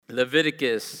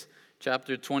Leviticus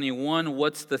chapter 21.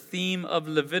 What's the theme of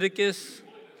Leviticus?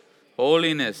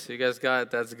 Holiness. You guys got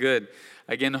it? That's good.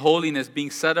 Again, holiness,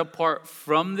 being set apart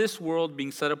from this world,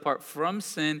 being set apart from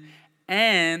sin,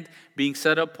 and being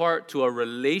set apart to a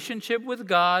relationship with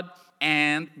God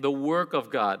and the work of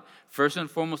God. First and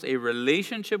foremost, a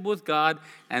relationship with God,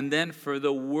 and then for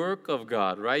the work of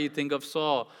God, right? You think of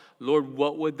Saul, Lord,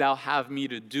 what would thou have me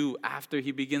to do after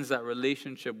he begins that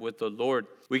relationship with the Lord?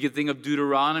 We could think of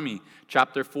Deuteronomy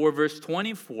chapter 4, verse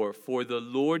 24. For the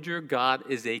Lord your God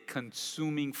is a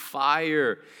consuming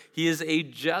fire. He is a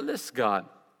jealous God.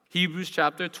 Hebrews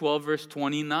chapter 12, verse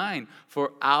 29.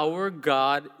 For our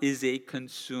God is a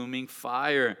consuming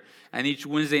fire. And each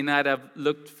Wednesday night I've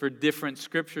looked for different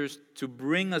scriptures to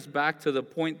bring us back to the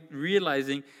point,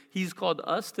 realizing He's called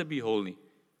us to be holy.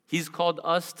 He's called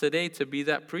us today to be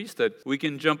that priesthood. We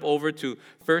can jump over to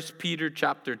 1 Peter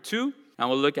chapter 2, and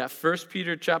we'll look at 1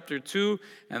 Peter chapter 2,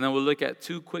 and then we'll look at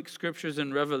two quick scriptures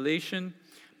in Revelation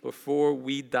before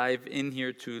we dive in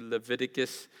here to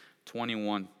Leviticus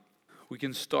 21. We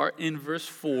can start in verse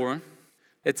 4.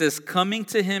 It says, coming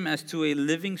to him as to a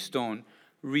living stone,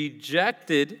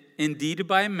 rejected indeed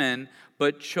by men,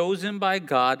 but chosen by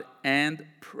God and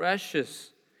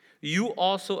precious. You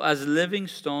also as living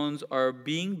stones are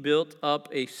being built up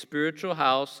a spiritual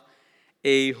house,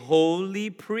 a holy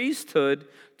priesthood,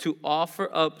 to offer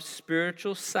up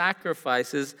spiritual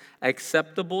sacrifices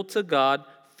acceptable to God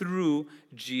through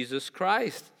Jesus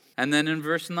Christ. And then in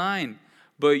verse 9,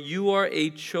 but you are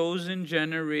a chosen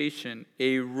generation,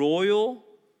 a royal,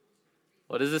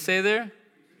 what does it say there?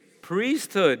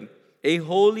 Priesthood, a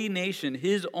holy nation,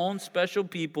 his own special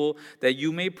people, that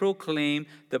you may proclaim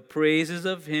the praises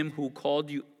of him who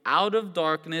called you out of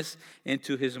darkness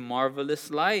into his marvelous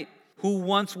light, who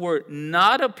once were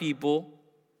not a people,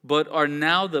 but are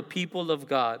now the people of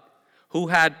God, who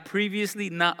had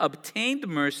previously not obtained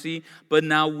mercy, but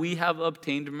now we have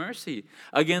obtained mercy.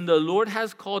 Again, the Lord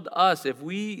has called us, if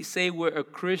we say we're a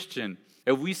Christian,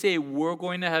 if we say we're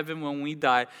going to heaven when we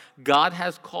die, God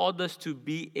has called us to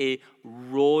be a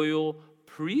royal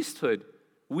priesthood.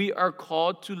 We are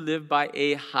called to live by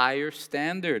a higher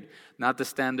standard, not the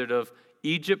standard of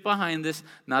Egypt behind us,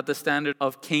 not the standard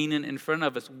of Canaan in front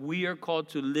of us. We are called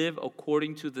to live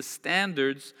according to the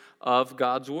standards of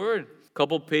God's word. A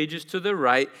couple pages to the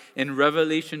right, in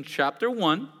Revelation chapter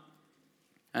 1,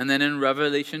 and then in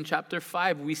Revelation chapter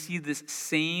 5, we see this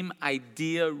same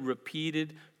idea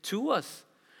repeated to us.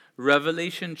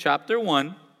 Revelation chapter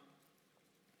 1,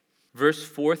 verse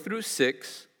 4 through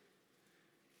 6.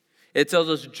 It tells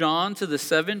us, John, to the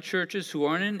 7 churches who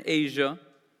are in Asia,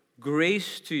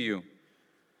 grace to you,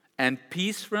 and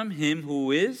peace from him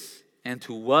who is, and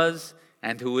who was,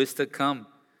 and who is to come,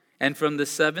 and from the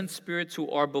 7 spirits who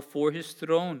are before his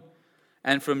throne,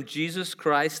 and from Jesus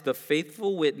Christ, the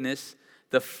faithful witness,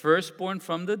 the firstborn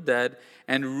from the dead,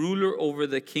 and ruler over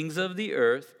the kings of the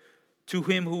earth, to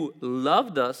him who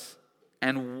loved us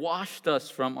and washed us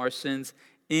from our sins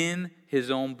in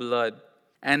his own blood,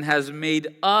 and has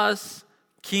made us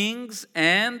kings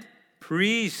and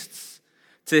priests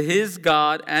to his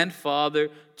God and Father.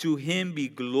 To him be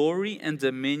glory and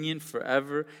dominion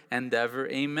forever and ever.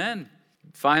 Amen.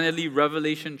 Finally,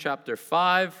 Revelation chapter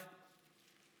 5,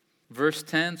 verse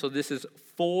 10. So this is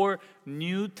 4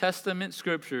 New Testament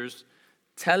scriptures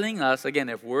telling us, again,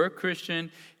 if we're a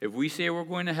Christian, if we say we're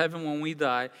going to heaven when we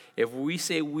die, if we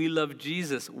say we love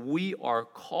Jesus, we are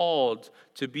called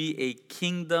to be a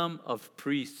kingdom of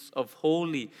priests, of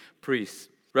holy priests.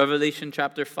 Revelation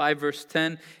chapter 5, verse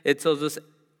 10, it tells us,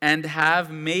 and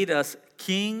have made us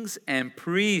kings and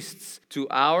priests to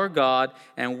our God,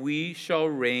 and we shall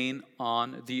reign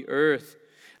on the earth.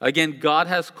 Again, God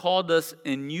has called us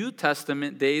in New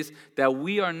Testament days that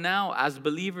we are now, as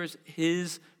believers,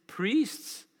 his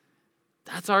priests.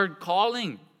 That's our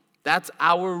calling. That's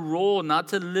our role, not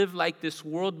to live like this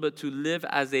world, but to live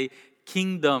as a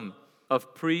kingdom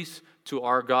of priests to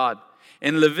our God.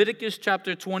 In Leviticus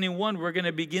chapter 21, we're going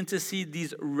to begin to see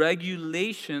these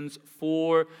regulations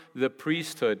for the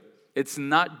priesthood. It's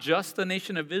not just the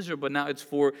nation of Israel, but now it's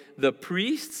for the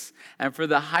priests and for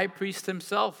the high priest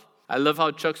himself. I love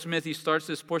how Chuck Smith, he starts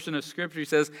this portion of scripture. He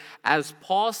says, as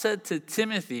Paul said to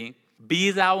Timothy,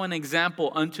 be thou an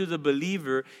example unto the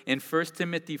believer in 1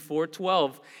 Timothy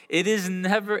 4:12. It is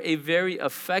never a very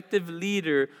effective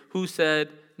leader who said,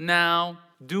 now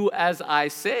do as I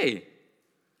say.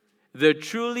 The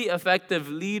truly effective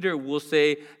leader will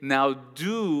say, now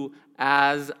do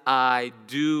as I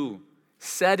do,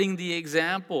 setting the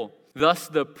example. Thus,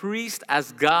 the priest,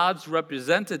 as God's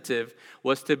representative,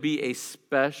 was to be a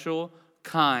special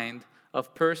kind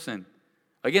of person.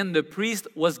 Again, the priest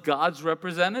was God's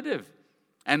representative.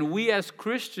 And we as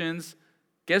Christians,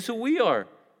 guess who we are?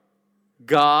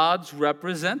 God's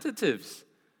representatives.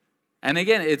 And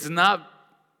again,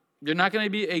 you're not going to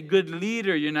be a good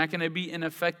leader. You're not going to be an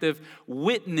effective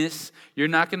witness. You're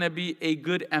not going to be a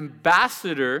good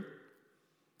ambassador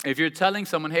if you're telling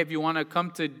someone, hey, if you want to come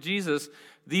to Jesus,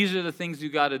 these are the things you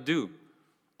got to do.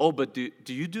 Oh, but do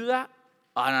you do that?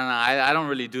 Oh, no, I don't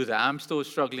really do that. I'm still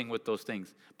struggling with those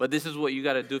things. But this is what you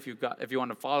got to do if you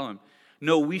want to follow him.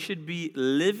 No, we should be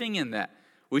living in that.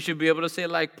 We should be able to say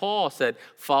like Paul said,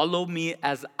 follow me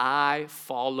as I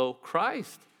follow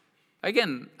Christ.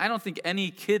 Again, I don't think any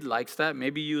kid likes that.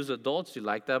 Maybe you as adults, you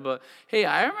like that. But hey,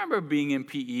 I remember being in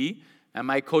PE and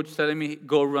my coach telling me,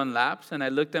 go run laps. And I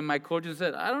looked at my coach and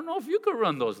said, I don't know if you could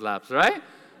run those laps, right?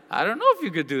 I don't know if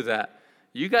you could do that.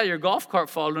 You got your golf cart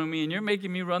following me and you're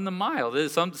making me run the mile.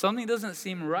 Something doesn't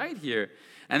seem right here.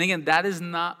 And again, that is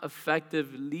not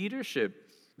effective leadership.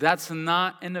 That's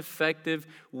not an effective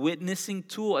witnessing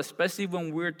tool, especially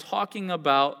when we're talking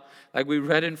about, like we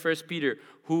read in 1 Peter,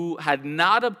 who had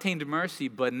not obtained mercy,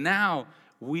 but now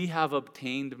we have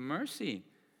obtained mercy.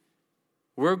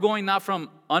 We're going not from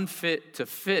unfit to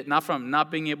fit, not from not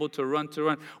being able to run.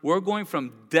 We're going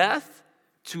from death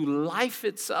to life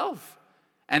itself.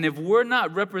 And if we're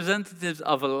not representatives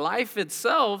of life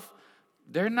itself,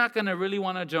 they're not going to really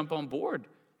want to jump on board.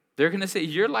 They're going to say,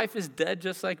 your life is dead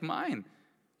just like mine.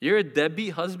 You're a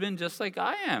deadbeat husband just like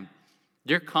I am.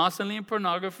 You're constantly in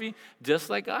pornography just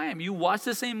like I am. You watch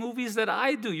the same movies that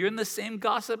I do. You're in the same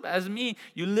gossip as me.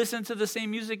 You listen to the same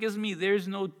music as me. There's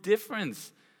no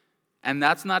difference. And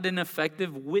that's not an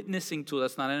effective witnessing tool.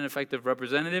 That's not an effective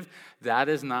representative. That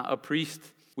is not a priest.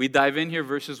 We dive in here,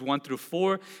 verses 1 through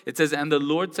 4. It says, and the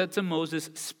Lord said to Moses,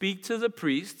 speak to the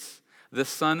priests, the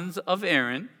sons of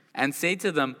Aaron, and say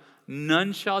to them,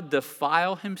 none shall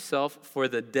defile himself for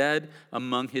the dead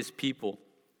among his people,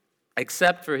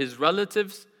 except for his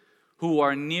relatives who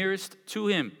are nearest to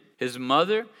him, his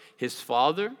mother, his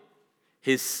father,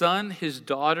 his son, his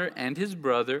daughter, and his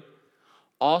brother,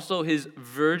 also his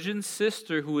virgin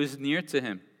sister who is near to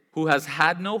him, who has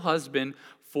had no husband,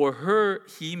 for her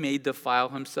he may defile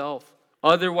himself.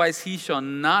 Otherwise he shall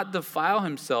not defile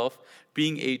himself,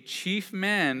 being a chief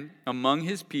man among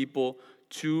his people,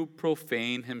 to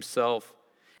profane himself.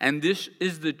 And this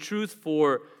is the truth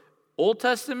for Old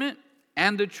Testament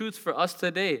and the truth for us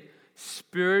today.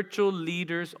 Spiritual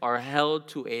leaders are held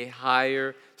to a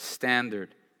higher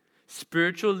standard.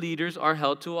 Spiritual leaders are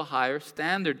held to a higher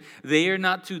standard. They are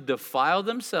not to defile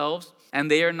themselves,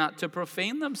 and they are not to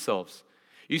profane themselves.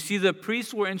 You see, the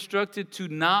priests were instructed to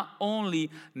not only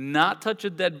not touch a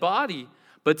dead body,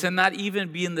 but to not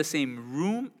even be in the same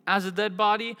room as a dead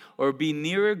body or be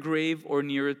near a grave or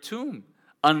near a tomb,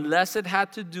 unless it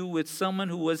had to do with someone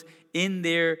who was in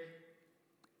their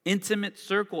intimate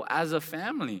circle as a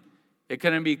family. It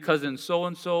couldn't be cousin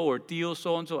so-and-so or Theo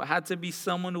so-and-so. It had to be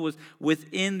someone who was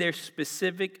within their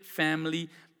specific family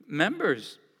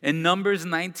members. In Numbers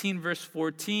 19, verse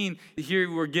 14,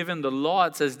 here we're given the law.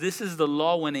 It says, this is the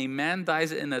law when a man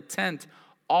dies in a tent.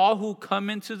 All who come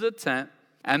into the tent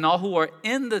and all who are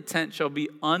in the tent shall be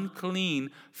unclean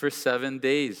for 7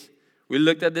 days. We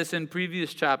looked at this in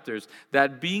previous chapters,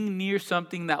 that being near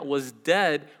something that was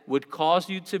dead would cause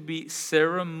you to be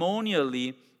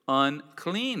ceremonially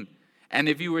unclean. And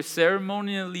if you were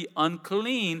ceremonially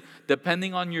unclean,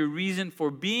 depending on your reason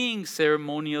for being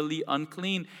ceremonially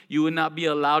unclean, you would not be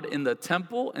allowed in the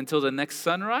temple until the next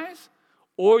sunrise,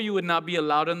 or you would not be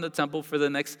allowed in the temple for the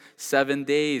next 7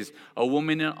 days. A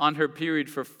woman on her period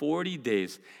for 40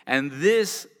 days. And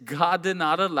this, God did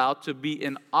not allow to be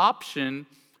an option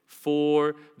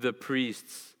for the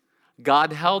priests.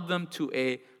 God held them to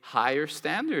a higher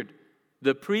standard.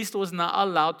 The priest was not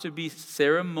allowed to be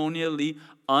ceremonially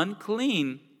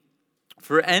unclean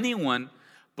for anyone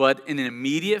but an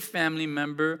immediate family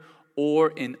member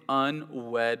or an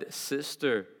unwed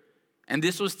sister. And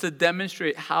this was to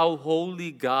demonstrate how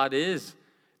holy God is.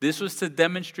 This was to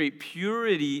demonstrate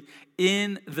purity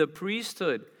in the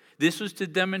priesthood. This was to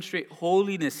demonstrate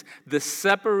holiness, the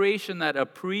separation that a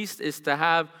priest is to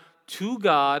have to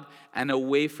God and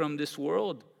away from this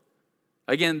world.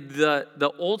 Again,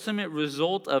 the ultimate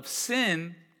result of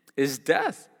sin is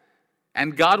death.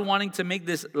 And God wanting to make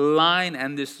this line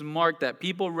and this mark that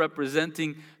people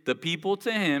representing the people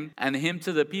to him and him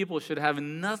to the people should have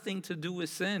nothing to do with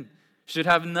sin, should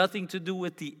have nothing to do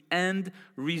with the end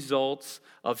results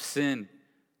of sin.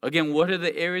 Again, what are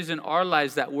the areas in our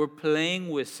lives that we're playing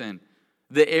with sin?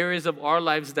 The areas of our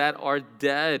lives that are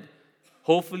dead.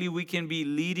 Hopefully we can be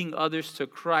leading others to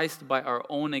Christ by our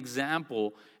own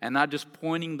example and not just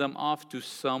pointing them off to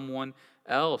someone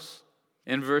else.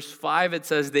 In verse 5, it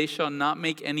says, they shall not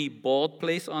make any bald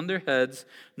place on their heads,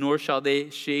 nor shall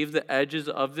they shave the edges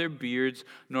of their beards,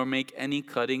 nor make any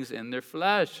cuttings in their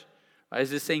flesh. Right? Is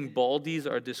this saying baldies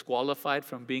are disqualified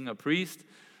from being a priest?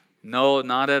 No,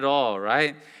 not at all,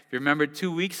 right? If you remember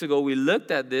 2 weeks ago, we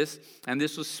looked at this, and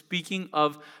this was speaking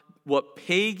of what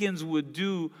pagans would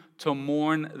do to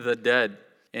mourn the dead.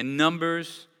 In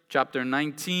Numbers chapter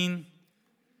 19,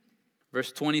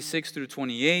 verse 26 through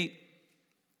 28,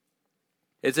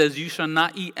 it says, you shall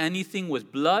not eat anything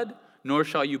with blood, nor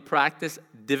shall you practice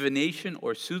divination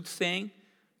or soothsaying.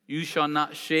 You shall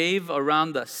not shave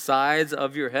around the sides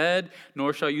of your head,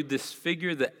 nor shall you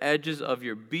disfigure the edges of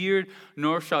your beard,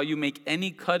 nor shall you make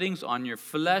any cuttings on your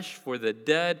flesh for the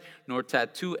dead, nor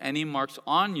tattoo any marks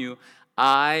on you.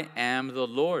 I am the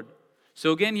Lord.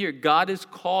 So again here, God is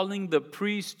calling the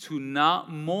priest to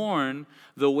not mourn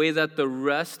the way that the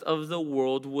rest of the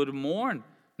world would mourn.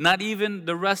 Not even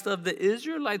the rest of the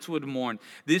Israelites would mourn.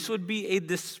 This would be a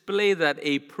display that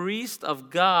a priest of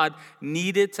God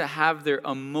needed to have their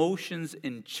emotions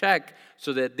in check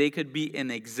so that they could be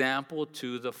an example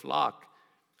to the flock.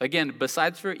 Again,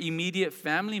 besides for immediate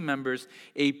family members,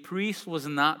 a priest was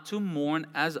not to mourn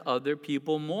as other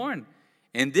people mourn.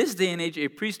 In this day and age, a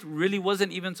priest really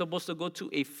wasn't even supposed to go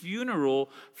to a funeral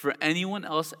for anyone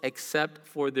else except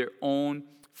for their own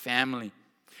family.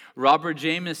 Robert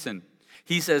Jameson,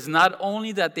 he says, not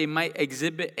only that they might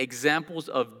exhibit examples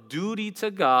of duty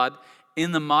to God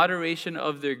in the moderation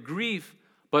of their grief,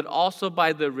 but also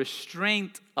by the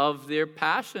restraint of their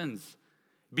passions,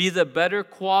 be the better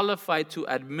qualified to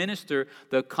administer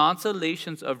the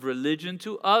consolations of religion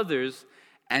to others,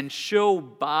 and show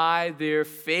by their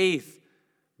faith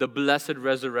the blessed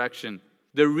resurrection,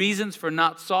 the reasons for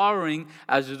not sorrowing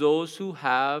as those who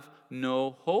have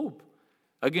no hope.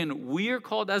 Again, we are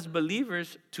called as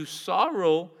believers to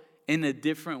sorrow in a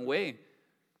different way.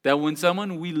 That when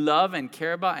someone we love and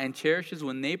care about and cherishes,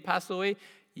 when they pass away,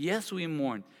 yes, we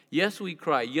mourn. Yes, we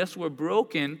cry. Yes, we're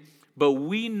broken. But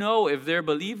we know if they're a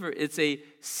believer, it's a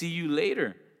see you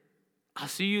later. I'll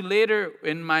see you later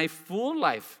in my full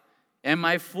life and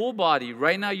my full body.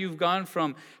 Right now, you've gone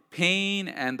from pain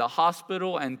and the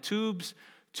hospital and tubes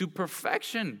to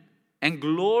perfection and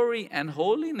glory and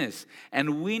holiness.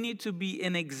 And we need to be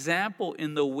an example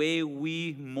in the way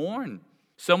we mourn.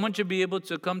 Someone should be able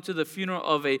to come to the funeral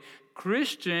of a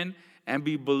Christian and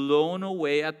be blown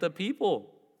away at the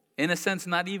people. In a sense,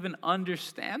 not even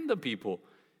understand the people.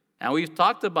 And we've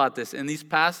talked about this in these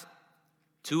past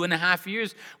 2.5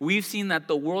 years. We've seen that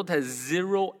the world has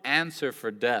zero answer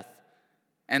for death.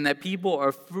 And that people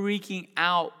are freaking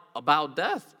out about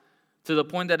death. To the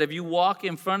point that if you walk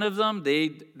in front of them,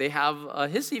 they have a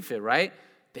hissy fit, right?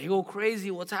 They go crazy.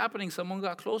 What's happening? Someone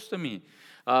got close to me.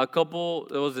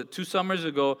 Was it 2 summers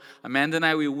ago, Amanda and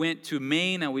I, we went to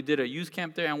Maine and we did a youth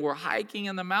camp there and we're hiking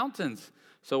in the mountains.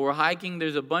 So we're hiking,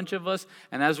 there's a bunch of us,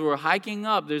 and as we're hiking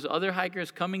up, there's other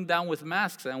hikers coming down with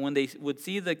masks. And when they would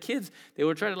see the kids, they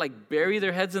would try to bury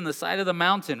their heads in the side of the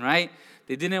mountain, right?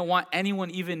 They didn't want anyone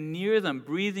even near them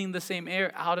breathing the same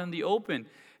air out in the open.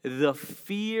 The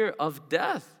fear of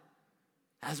death.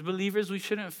 As believers, we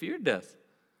shouldn't fear death,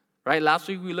 right? Last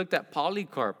week we looked at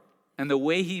Polycarp and the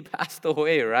way he passed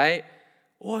away, right?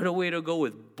 What a way to go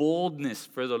with boldness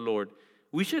for the Lord.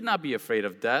 We should not be afraid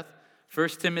of death. 1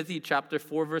 Timothy chapter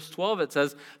 4, verse 12, it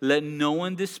says, let no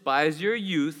one despise your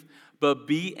youth, but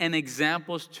be an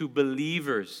example to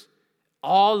believers.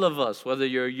 All of us, whether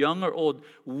you're young or old,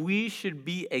 we should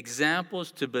be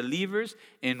examples to believers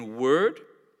in word,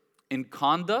 in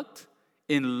conduct,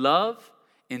 in love,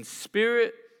 in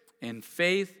spirit, in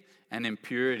faith, and in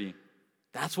purity.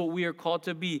 That's what we are called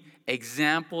to be,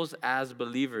 examples as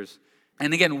believers.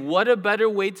 And again, what a better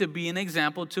way to be an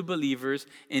example to believers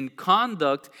in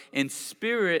conduct, in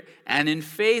spirit, and in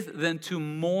faith than to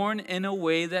mourn in a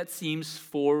way that seems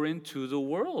foreign to the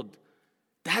world.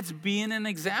 That's being an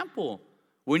example.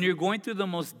 When you're going through the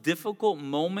most difficult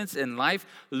moments in life,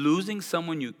 losing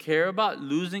someone you care about,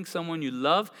 losing someone you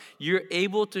love, you're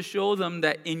able to show them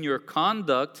that in your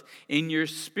conduct, in your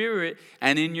spirit,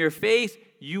 and in your faith,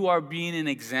 you are being an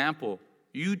example.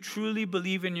 You truly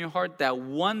believe in your heart that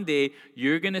one day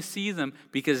you're going to see them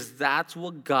because that's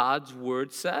what God's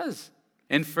word says.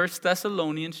 In 1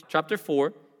 Thessalonians chapter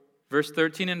 4, verse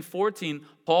 13 and 14,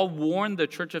 Paul warned the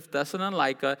church of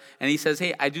Thessalonica, and he says,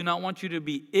 hey, I do not want you to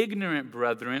be ignorant,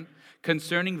 brethren,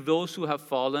 concerning those who have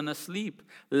fallen asleep,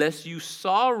 lest you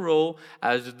sorrow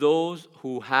as those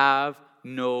who have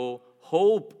no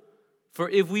hope. For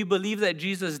if we believe that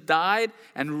Jesus died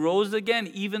and rose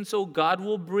again, even so God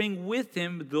will bring with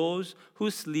him those who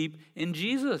sleep in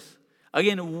Jesus.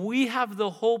 Again, we have the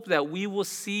hope that we will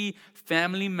see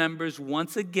family members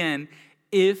once again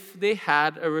if they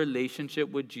had a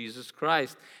relationship with Jesus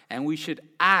Christ. And we should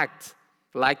act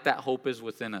like that hope is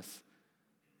within us.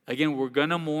 Again, we're going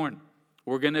to mourn.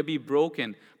 We're going to be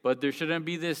broken. But there shouldn't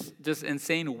be this just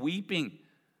insane weeping.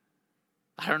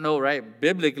 I don't know, right?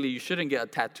 Biblically, you shouldn't get a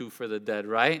tattoo for the dead,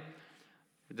 right?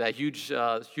 That huge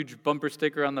bumper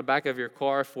sticker on the back of your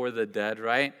car for the dead,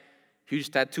 right? Huge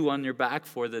tattoo on your back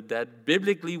for the dead.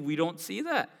 Biblically, we don't see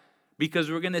that because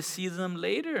we're going to see them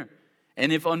later.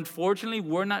 And if unfortunately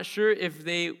we're not sure if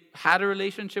they had a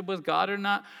relationship with God or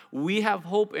not, we have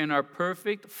hope in our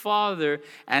perfect Father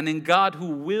and in God who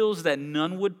wills that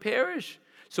none would perish.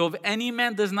 So if any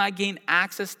man does not gain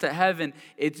access to heaven,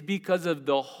 it's because of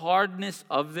the hardness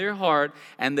of their heart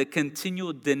and the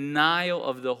continual denial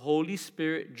of the Holy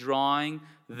Spirit drawing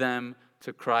them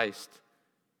to Christ.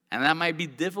 And that might be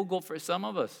difficult for some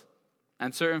of us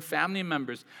and certain family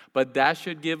members, but that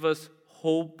should give us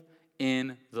hope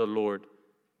in the Lord.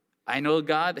 I know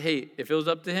God, hey, if it was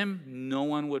up to him, no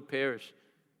one would perish.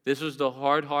 This was the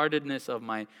hard-heartedness of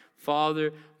my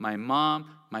father, my mom,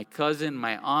 my cousin,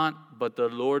 my aunt, but the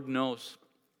Lord knows.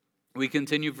 We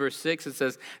continue verse 6. It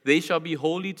says, they shall be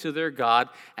holy to their God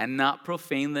and not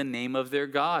profane the name of their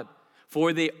God.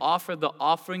 For they offer the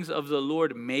offerings of the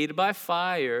Lord made by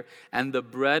fire and the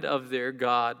bread of their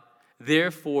God.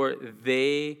 Therefore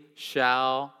they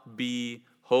shall be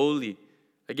holy.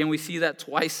 Again, we see that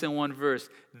twice in one verse.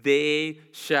 They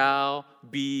shall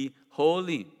be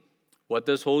holy. What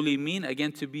does holy mean?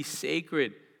 Again, to be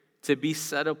sacred, to be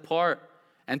set apart.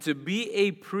 And to be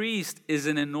a priest is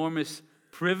an enormous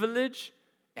privilege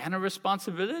and a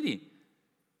responsibility.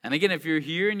 And again, if you're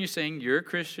here and you're saying you're a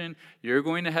Christian, you're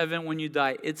going to heaven when you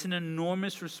die, it's an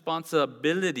enormous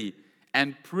responsibility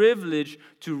and privilege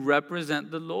to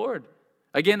represent the Lord.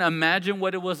 Again, imagine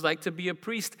what it was like to be a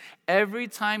priest. Every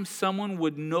time someone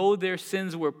would know their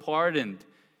sins were pardoned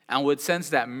and would sense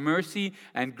that mercy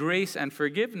and grace and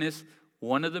forgiveness,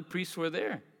 one of the priests were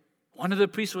there. One of the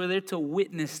priests were there to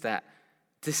witness that,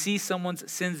 to see someone's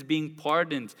sins being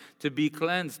pardoned, to be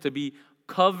cleansed, to be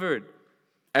covered.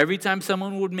 Every time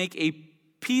someone would make a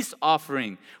peace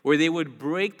offering where they would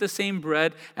break the same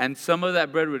bread and some of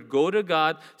that bread would go to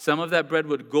God, some of that bread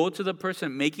would go to the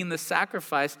person making the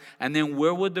sacrifice, and then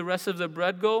where would the rest of the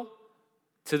bread go?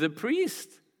 To the priest.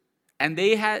 And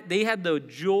they had the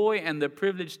joy and the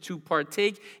privilege to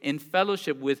partake in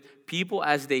fellowship with people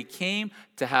as they came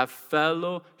to have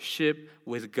fellowship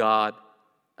with God.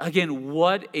 Again,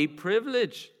 what a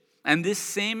privilege. And this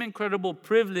same incredible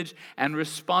privilege and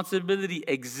responsibility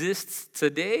exists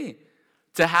today.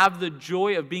 To have the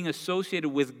joy of being associated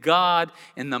with God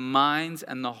in the minds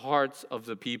and the hearts of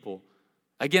the people.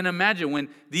 Again, imagine when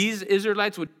these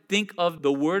Israelites would think of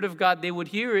the word of God, they would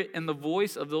hear it in the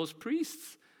voice of those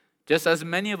priests. Just as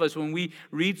many of us, when we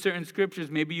read certain scriptures,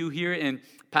 maybe you hear it in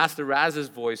Pastor Raz's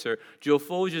voice, or Joe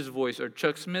Fogier's voice, or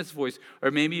Chuck Smith's voice,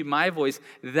 or maybe my voice.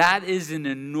 That is an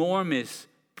enormous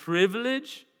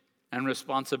privilege and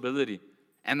responsibility.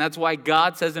 And that's why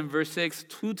God says in verse 6,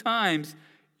 2 times,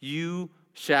 you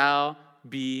shall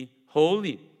be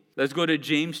holy. Let's go to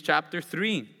James chapter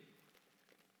 3.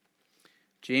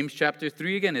 James chapter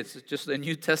 3 again, it's just a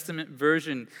New Testament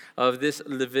version of this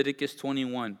Leviticus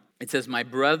 21. It says, my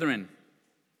brethren,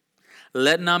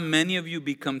 let not many of you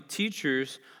become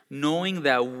teachers, knowing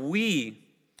that we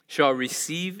shall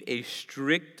receive a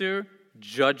stricter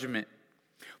judgment.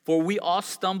 For we all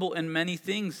stumble in many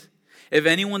things. If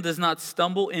anyone does not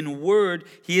stumble in word,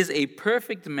 he is a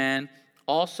perfect man,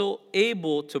 also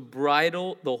able to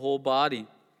bridle the whole body.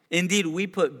 Indeed, we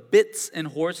put bits in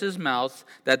horses' mouths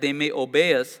that they may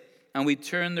obey us, and we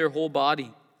turn their whole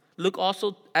body. Look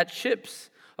also at ships.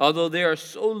 Although they are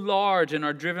so large and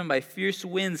are driven by fierce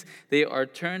winds, they are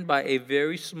turned by a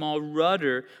very small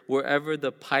rudder wherever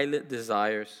the pilot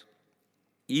desires.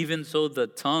 Even so, the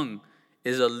tongue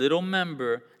is a little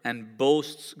member and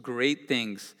boasts great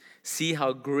things. See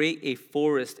how great a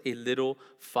forest a little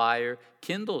fire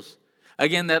kindles.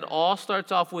 Again, that all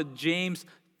starts off with James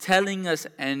telling us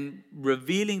and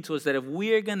revealing to us that if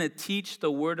we are going to teach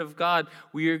the Word of God,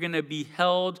 we are going to be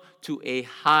held to a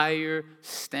higher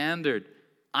standard.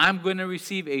 I'm going to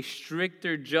receive a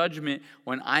stricter judgment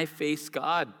when I face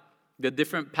God. The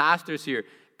different pastors here,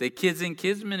 the kids in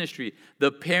kids ministry,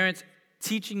 the parents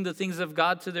teaching the things of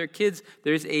God to their kids,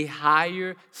 there's a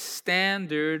higher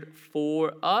standard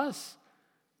for us.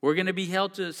 We're going to be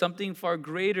held to something far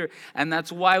greater, and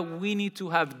that's why we need to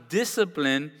have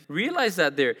discipline. Realize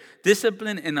that there.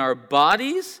 Discipline in our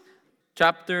bodies,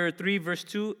 chapter 3, verse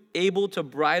 2, able to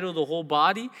bridle the whole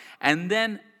body, and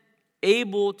then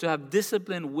able to have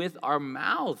discipline with our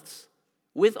mouths,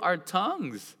 with our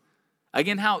tongues.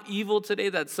 Again, how evil today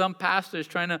that some pastors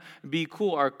trying to be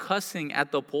cool are cussing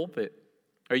at the pulpit,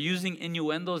 are using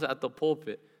innuendos at the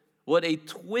pulpit. What a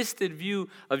twisted view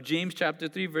of James chapter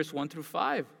 3, verse 1 through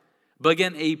 5. But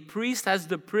again, a priest has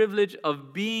the privilege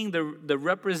of being the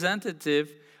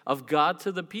representative of God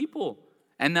to the people.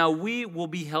 And now we will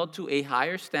be held to a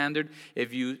higher standard.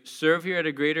 If you serve here at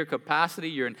a greater capacity,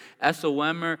 you're an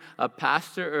SOMer, a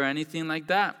pastor, or anything like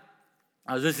that.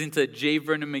 I was listening to J.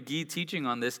 Vernon McGee teaching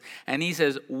on this, and he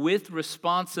says, with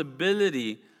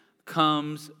responsibility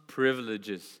comes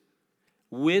privileges.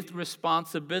 With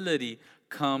responsibility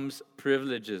comes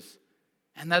privileges.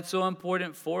 And that's so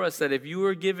important for us, that if you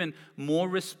are given more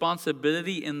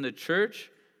responsibility in the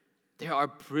church, there are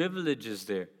privileges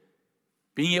there.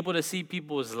 Being able to see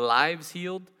people's lives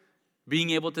healed,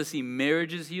 being able to see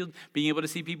marriages healed, being able to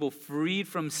see people freed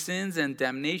from sins and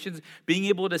damnations, being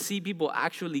able to see people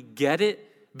actually get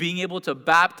it, being able to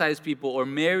baptize people or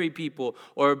marry people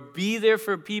or be there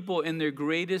for people in their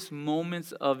greatest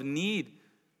moments of need.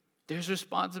 There's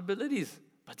responsibilities,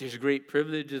 but there's great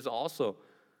privileges also.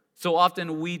 So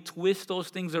often we twist those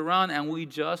things around and we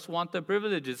just want the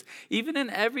privileges, even in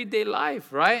everyday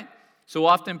life, right? So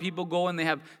often people go and they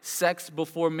have sex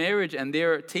before marriage and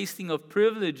they're tasting of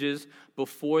privileges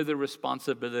before the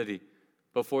responsibility,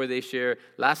 before they share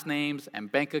last names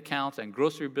and bank accounts and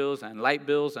grocery bills and light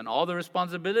bills and all the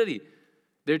responsibility.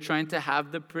 They're trying to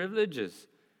have the privileges.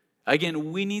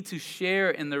 Again, we need to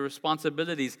share in the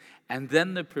responsibilities and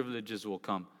then the privileges will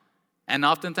come. And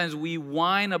oftentimes we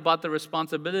whine about the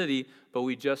responsibility, but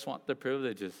we just want the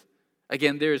privileges.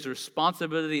 Again, there is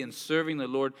responsibility in serving the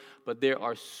Lord, but there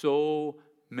are so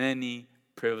many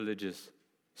privileges,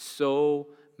 so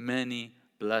many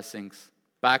blessings.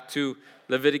 Back to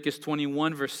Leviticus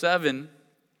 21, verse 7,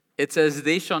 it says,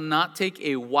 they shall not take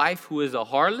a wife who is a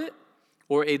harlot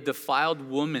or a defiled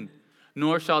woman,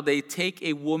 nor shall they take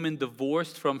a woman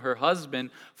divorced from her husband,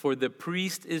 for the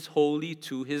priest is holy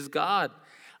to his God.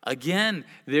 Again,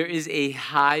 there is a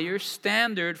higher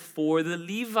standard for the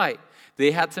Levite.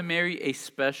 They had to marry a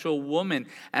special woman.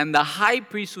 And the high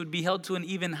priest would be held to an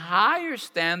even higher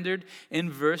standard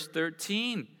in verse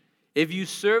 13. If you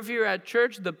serve here at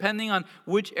church, depending on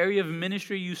which area of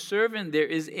ministry you serve in, there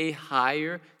is a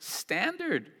higher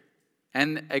standard.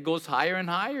 And it goes higher and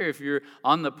higher. If you're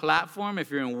on the platform,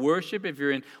 if you're in worship, if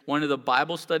you're in one of the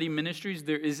Bible study ministries,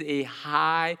 there is a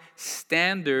high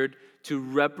standard to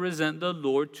represent the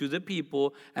Lord to the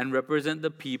people and represent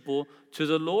the people to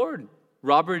the Lord.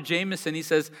 Robert Jameson, he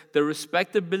says, the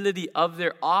respectability of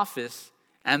their office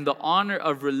and the honor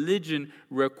of religion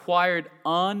required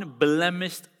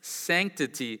unblemished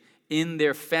sanctity in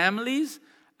their families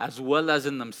as well as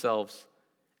in themselves.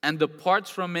 And departs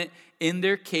from it in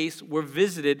their case were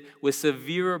visited with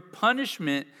severer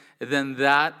punishment than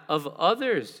that of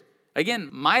others. Again,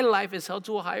 my life is held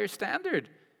to a higher standard.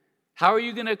 How are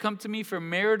you going to come to me for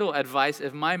marital advice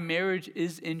if my marriage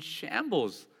is in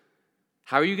shambles?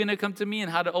 How are you going to come to me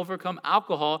and how to overcome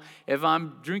alcohol if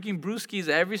I'm drinking brewskis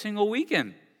every single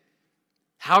weekend?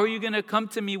 How are you going to come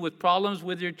to me with problems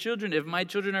with your children if my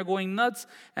children are going nuts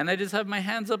and I just have my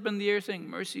hands up in the air saying,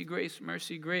 mercy, grace,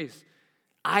 mercy, grace?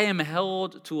 I am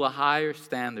held to a higher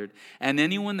standard. And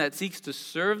anyone that seeks to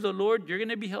serve the Lord, you're going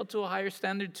to be held to a higher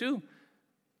standard too.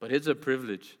 But it's a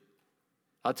privilege.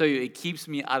 I'll tell you, it keeps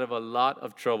me out of a lot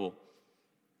of trouble.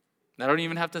 I don't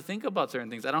even have to think about certain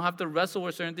things. I don't have to wrestle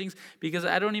with certain things because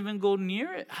I don't even go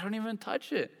near it. I don't even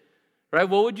touch it. Right?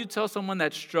 What would you tell someone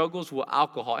that struggles with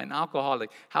alcohol, an alcoholic?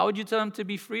 How would you tell them to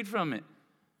be freed from it?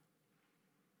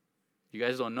 You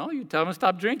guys don't know? You tell them to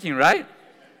stop drinking, right?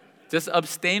 Just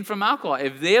abstain from alcohol.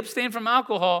 If they abstain from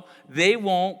alcohol, they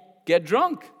won't get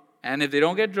drunk. And if they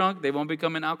don't get drunk, they won't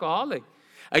become an alcoholic.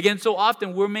 Again, so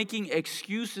often we're making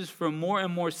excuses for more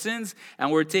and more sins, and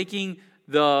we're taking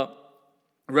the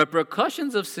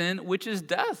repercussions of sin, which is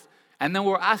death. And then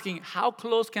we're asking, how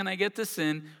close can I get to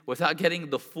sin without getting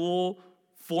the full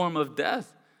form of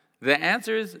death? The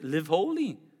answer is live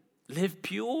holy, live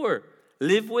pure,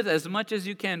 live with as much as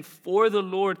you can for the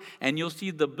Lord, and you'll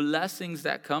see the blessings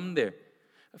that come there.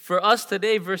 For us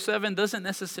today, verse 7 doesn't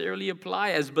necessarily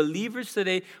apply. As believers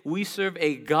today, we serve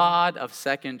a God of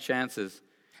second chances.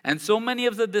 And so many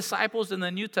of the disciples in the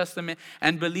New Testament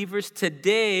and believers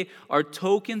today are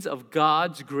tokens of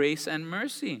God's grace and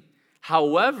mercy.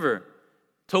 However,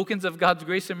 tokens of God's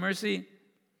grace and mercy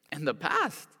in the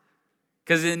past.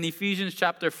 Because in Ephesians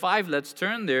chapter 5, let's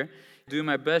turn there. doing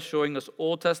my best, showing us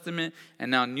Old Testament and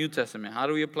now New Testament. How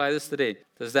do we apply this today?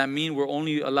 Does that mean we're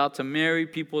only allowed to marry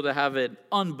people that have an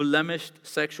unblemished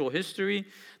sexual history?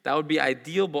 That would be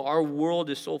ideal, but our world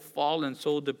is so fallen,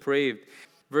 so depraved.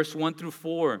 Verse 1 through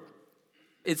 4.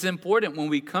 It's important when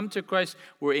we come to Christ,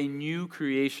 we're a new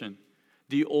creation.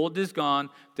 The old is gone,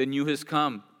 the new has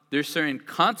come. There's certain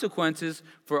consequences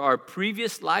for our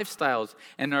previous lifestyles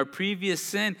and our previous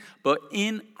sin, but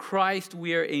in Christ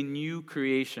we are a new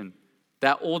creation.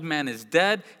 That old man is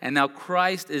dead, and now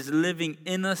Christ is living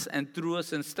in us and through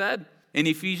us instead. In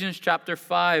Ephesians chapter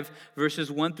 5,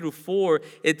 verses 1 through 4,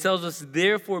 it tells us,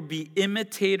 therefore be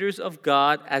imitators of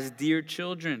God as dear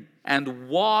children, and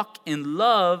walk in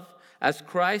love as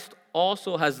Christ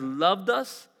also has loved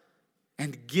us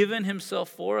and given himself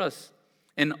for us,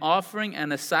 an offering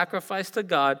and a sacrifice to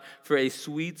God for a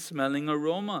sweet-smelling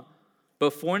aroma.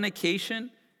 But fornication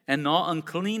and all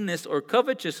uncleanness or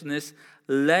covetousness,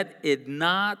 let it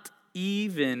not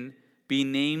even be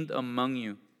named among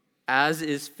you, as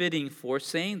is fitting for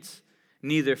saints.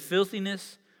 Neither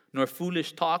filthiness, nor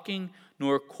foolish talking,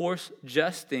 nor coarse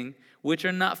jesting, which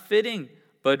are not fitting,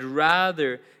 but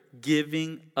rather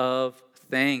giving of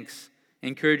thanks. I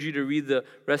encourage you to read the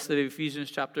rest of Ephesians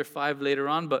chapter 5 later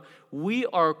on. But we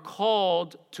are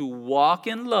called to walk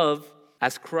in love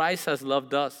as Christ has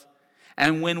loved us.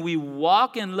 And when we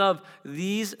walk in love,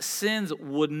 these sins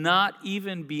would not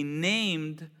even be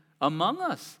named among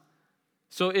us.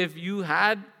 So if you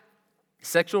had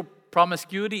sexual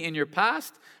promiscuity in your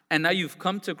past and now you've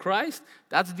come to Christ,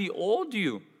 that's the old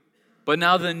you. But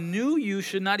now the new you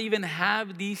should not even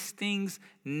have these things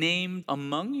named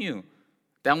among you.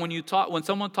 That when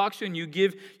someone talks to you and you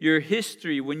give your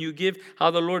history, when you give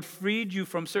how the Lord freed you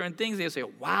from certain things, they say,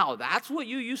 wow, that's what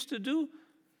you used to do?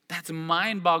 That's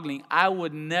mind-boggling. I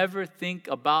would never think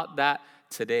about that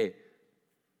today.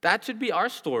 That should be our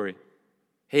story.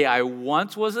 Hey, I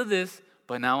once was a this,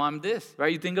 but now I'm this,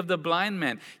 right? You think of the blind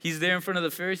man. He's there in front of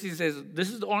the Pharisees and says, this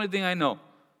is the only thing I know.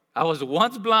 I was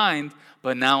once blind,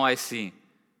 but now I see.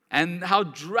 And how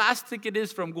drastic it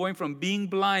is from going from being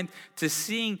blind to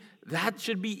seeing. That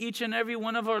should be each and every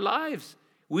one of our lives.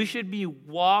 We should be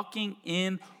walking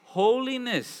in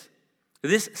holiness.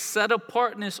 This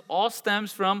set-apartness all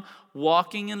stems from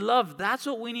walking in love. That's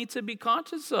what we need to be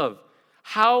conscious of.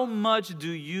 How much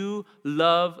do you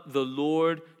love the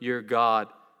Lord your God?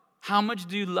 How much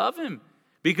do you love him?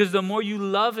 Because the more you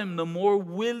love him, the more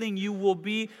willing you will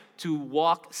be to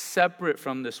walk separate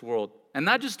from this world. And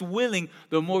not just willing,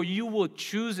 the more you will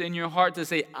choose in your heart to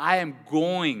say, I am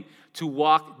going to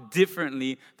walk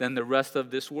differently than the rest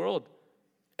of this world.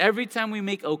 Every time we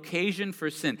make occasion for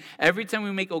sin, every time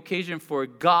we make occasion for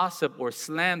gossip or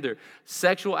slander,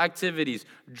 sexual activities,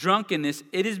 drunkenness,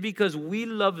 it is because we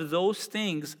love those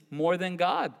things more than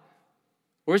God.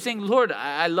 We're saying, Lord,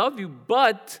 I love you,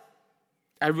 but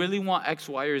I really want X,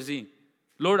 Y, or Z.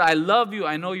 Lord, I love you.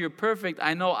 I know you're perfect.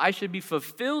 I know I should be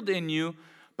fulfilled in you,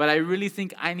 but I really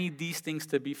think I need these things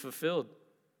to be fulfilled.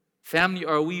 Family,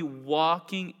 are we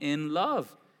walking in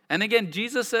love? And again,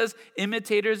 Jesus says,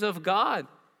 imitators of God.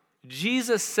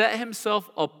 Jesus set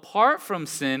himself apart from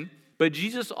sin, but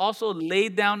Jesus also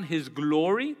laid down his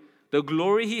glory, the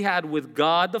glory he had with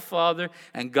God the Father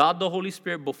and God the Holy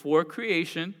Spirit before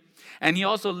creation. And he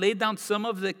also laid down some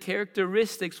of the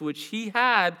characteristics which he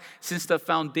had since the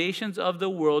foundations of the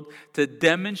world to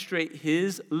demonstrate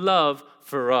his love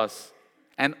for us.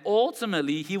 And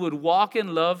ultimately, he would walk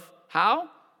in love, how?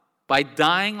 By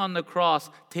dying on the cross,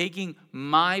 taking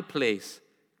my place,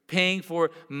 paying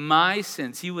for my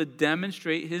sins. He would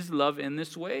demonstrate his love in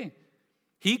this way.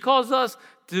 He calls us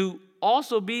to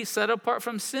also be set apart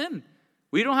from sin.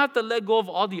 We don't have to let go of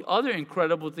all the other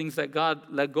incredible things that God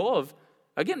let go of.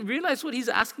 Again, realize what he's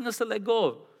asking us to let go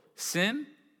of. Sin,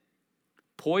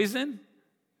 poison,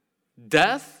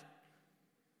 death,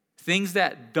 things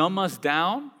that dumb us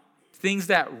down, things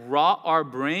that rot our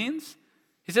brains.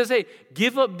 He says, hey,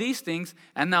 give up these things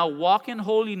and now walk in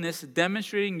holiness,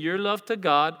 demonstrating your love to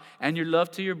God and your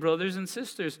love to your brothers and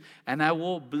sisters, and I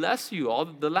will bless you. All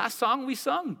the last song we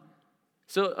sung.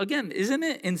 So again, isn't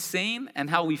it insane and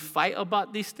how we fight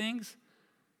about these things?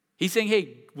 He's saying,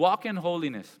 hey, walk in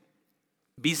holiness.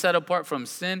 Be set apart from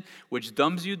sin, which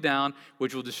dumbs you down,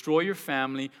 which will destroy your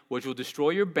family, which will destroy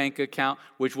your bank account,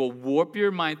 which will warp your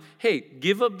mind. Hey,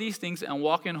 give up these things and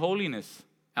walk in holiness.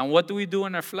 And what do we do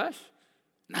in our flesh?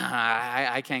 Nah,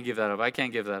 I can't give that up. I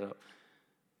can't give that up.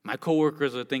 My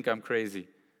coworkers will think I'm crazy.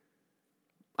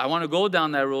 I want to go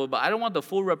down that road, but I don't want the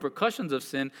full repercussions of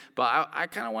sin, but I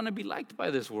kind of want to be liked by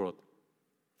this world.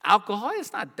 Alcohol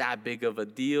is not that big of a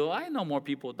deal. I know more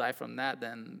people die from that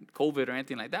than COVID or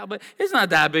anything like that, but it's not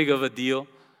that big of a deal.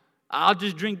 I'll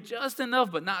just drink just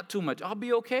enough, but not too much. I'll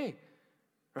be okay,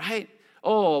 right?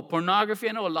 Oh, pornography.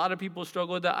 I know a lot of people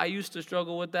struggle with that. I used to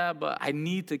struggle with that, but I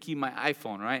need to keep my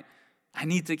iPhone, right? I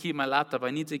need to keep my laptop.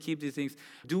 I need to keep these things.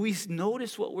 Do we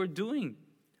notice what we're doing?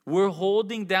 We're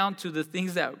holding down to the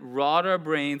things that rot our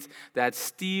brains, that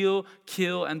steal,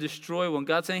 kill, and destroy. When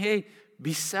God's saying, hey,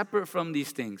 be separate from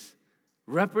these things.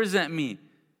 Represent me.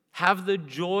 Have the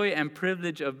joy and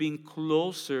privilege of being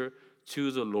closer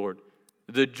to the Lord.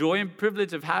 The joy and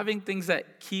privilege of having things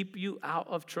that keep you out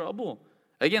of trouble.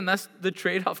 Again, that's the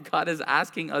trade-off God is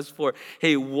asking us for.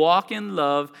 Hey, walk in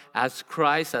love as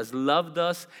Christ has loved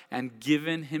us and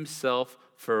given himself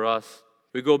for us.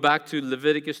 We go back to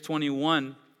Leviticus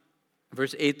 21,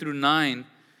 verse 8 through 9.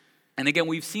 And again,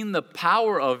 we've seen the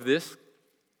power of this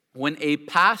when a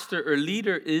pastor or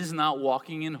leader is not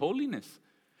walking in holiness.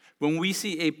 When we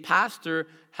see a pastor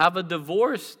have a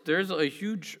divorce, there's a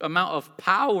huge amount of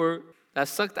power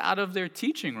that's sucked out of their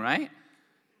teaching, right?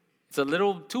 It's a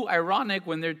little too ironic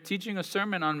when they're teaching a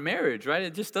sermon on marriage, right?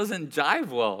 It just doesn't jive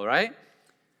well, right?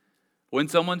 When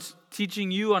someone's teaching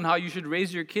you on how you should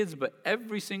raise your kids, but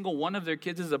every single one of their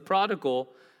kids is a prodigal,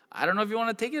 I don't know if you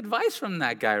want to take advice from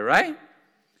that guy, right?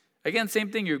 Again, same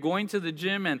thing. You're going to the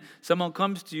gym and someone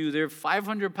comes to you, they're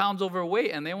 500 pounds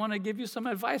overweight, and they want to give you some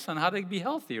advice on how to be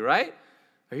healthy, right?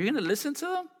 Are you going to listen to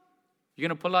them? You're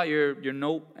going to pull out your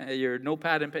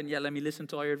notepad and pen, yeah, let me listen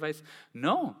to all your advice?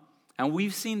 No. And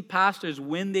we've seen pastors,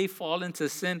 when they fall into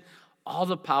sin, all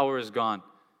the power is gone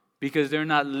because they're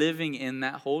not living in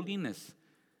that holiness.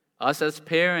 Us as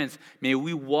parents, may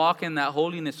we walk in that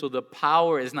holiness so the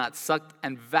power is not sucked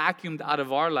and vacuumed out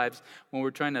of our lives when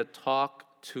we're trying to talk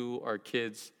to our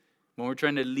kids, when we're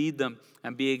trying to lead them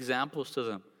and be examples to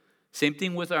them. Same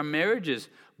thing with our marriages,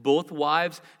 both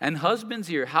wives and husbands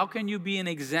here. How can you be an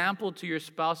example to your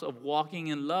spouse of walking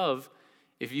in love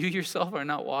if you yourself are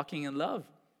not walking in love?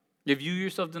 If you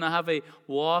yourself do not have a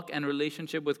walk and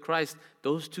relationship with Christ,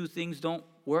 those two things don't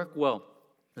work well.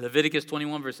 Leviticus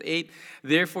 21 verse 8,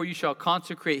 therefore you shall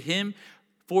consecrate him,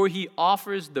 for he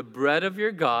offers the bread of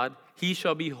your God. He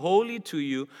shall be holy to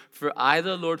you, for I,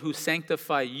 the Lord, who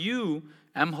sanctify you,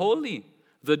 am holy.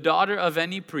 The daughter of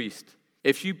any priest,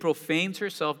 if she profanes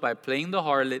herself by playing the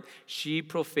harlot, she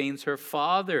profanes her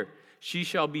father. She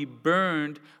shall be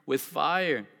burned with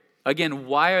fire. Again,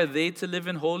 why are they to live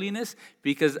in holiness?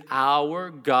 Because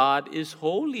our God is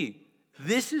holy.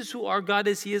 This is who our God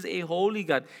is. He is a holy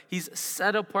God. He's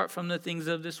set apart from the things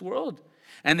of this world.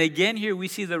 And again, here we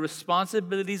see the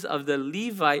responsibilities of the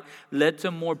Levite led to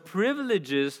more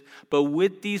privileges, but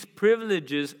with these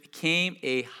privileges came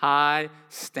a high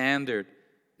standard.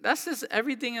 That's just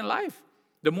everything in life.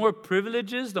 The more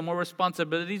privileges, the more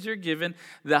responsibilities you're given,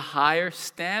 the higher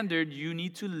standard you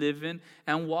need to live in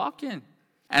and walk in.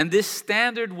 And this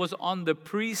standard was on the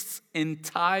priest's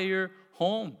entire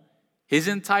home. His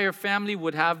entire family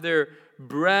would have their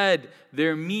bread,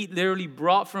 their meat literally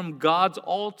brought from God's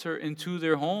altar into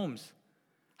their homes.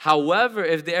 However,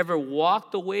 if they ever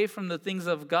walked away from the things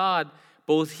of God,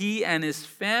 both he and his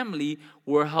family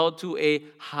were held to a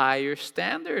higher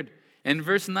standard. In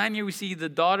verse 9 here we see the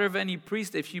daughter of any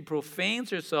priest, if she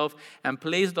profanes herself and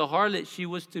plays the harlot, she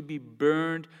was to be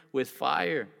burned with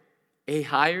fire. A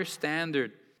higher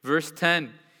standard. Verse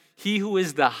 10, he who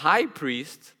is the high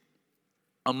priest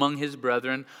among his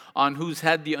brethren, on whose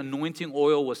head the anointing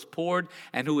oil was poured,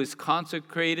 and who is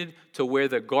consecrated to wear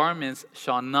the garments,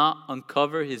 shall not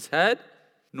uncover his head,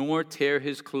 nor tear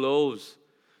his clothes.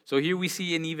 So here we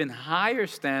see an even higher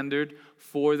standard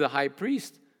for the high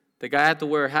priest. The guy had to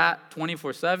wear a hat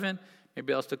 24/7.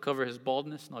 Maybe else to cover his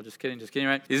baldness. No, just kidding,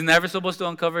 right? He's never supposed to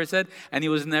uncover his head, and he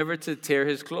was never to tear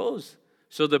his clothes.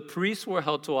 So the priests were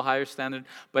held to a higher standard,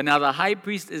 but now the high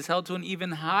priest is held to an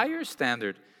even higher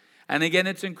standard. And again,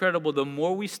 it's incredible. The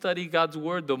more we study God's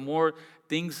word, the more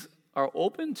things are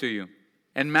open to you.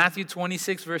 In Matthew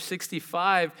 26, verse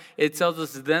 65, it tells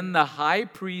us, then the high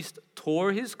priest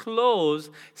tore his clothes,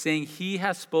 saying, he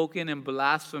has spoken in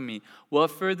blasphemy.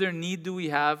 What further need do we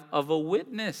have of a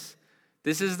witness?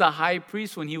 This is the high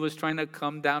priest when he was trying to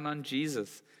come down on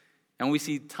Jesus. And we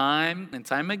see time and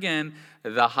time again,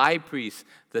 the high priests,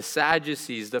 the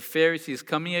Sadducees, the Pharisees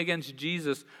coming against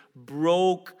Jesus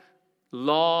broke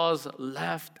laws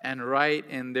left and right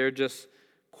in their just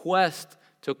quest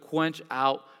to quench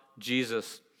out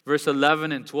Jesus. Verse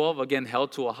 11 and 12, again,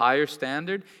 held to a higher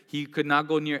standard. He could not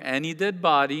go near any dead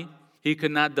body. He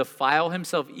could not defile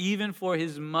himself even for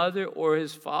his mother or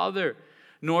his father.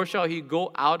 Nor shall he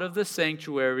go out of the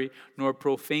sanctuary, nor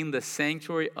profane the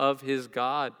sanctuary of his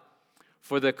God.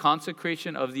 For the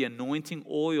consecration of the anointing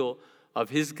oil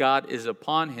of his God is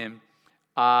upon him.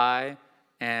 I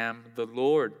am the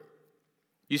Lord.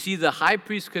 You see, the high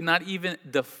priest could not even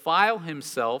defile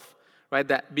himself, right?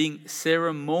 That being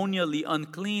ceremonially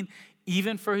unclean,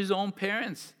 even for his own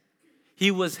parents.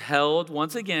 He was held,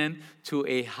 once again, to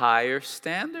a higher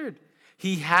standard.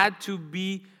 He had to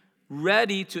be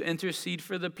ready to intercede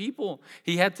for the people.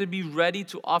 He had to be ready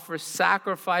to offer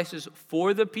sacrifices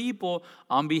for the people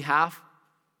on behalf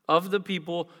of the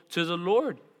people to the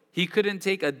Lord. He couldn't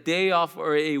take a day off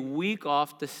or a week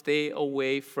off to stay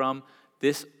away from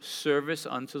this service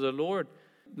unto the Lord.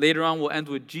 Later on, we'll end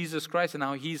with Jesus Christ and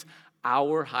how he's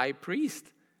our high priest.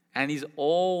 And he's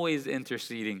always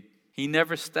interceding. He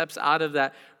never steps out of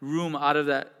that room, out of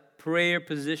that prayer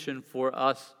position for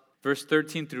us. Verse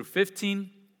 13 through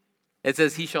 15, it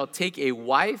says, he shall take a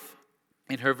wife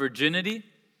in her virginity,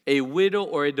 a widow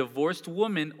or a divorced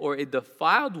woman or a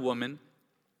defiled woman,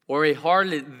 or a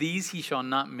harlot, these he shall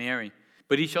not marry.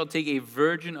 But he shall take a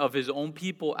virgin of his own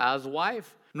people as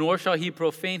wife. Nor shall he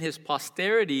profane his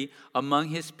posterity among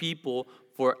his people,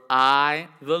 for I,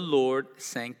 the Lord,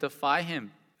 sanctify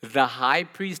him. The high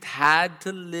priest had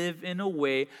to live in a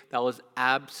way that was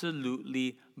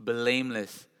absolutely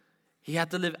blameless. He had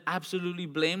to live absolutely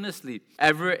blamelessly.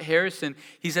 Everett Harrison,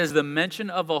 he says, the mention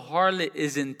of a harlot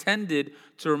is intended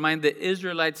to remind the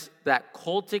Israelites that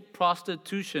cultic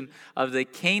prostitution of the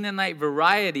Canaanite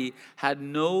variety had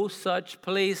no such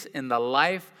place in the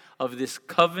life of this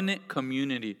covenant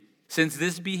community, since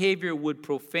this behavior would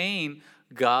profane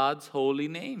God's holy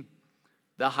name.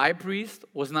 The high priest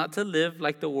was not to live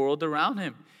like the world around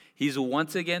him. He's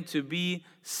once again to be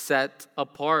set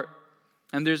apart.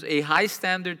 And there's a high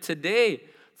standard today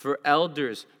for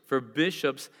elders, for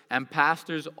bishops, and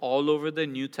pastors all over the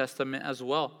New Testament as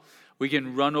well. We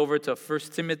can run over to 1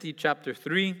 Timothy chapter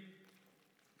 3.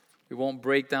 We won't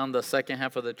break down the second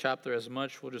half of the chapter as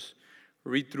much. We'll just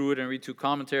read through it and read two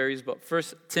commentaries. But 1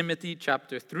 Timothy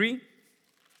chapter 3,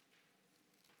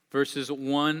 verses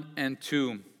 1 and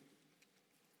 2.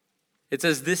 It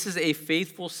says, this is a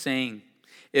faithful saying.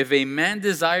 If a man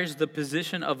desires the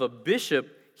position of a bishop,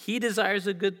 he desires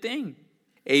a good thing.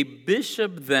 A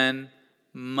bishop then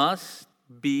must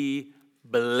be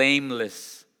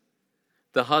blameless,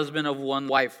 the husband of one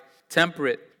wife,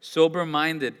 temperate,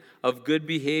 sober-minded, of good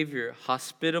behavior,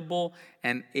 hospitable,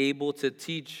 and able to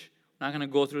teach. I'm not going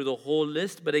to go through the whole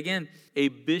list, but again, a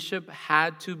bishop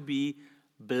had to be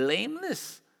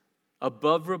blameless,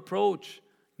 above reproach.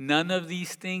 None of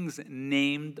these things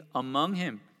named among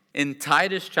him. In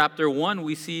Titus chapter 1,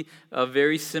 we see a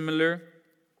very similar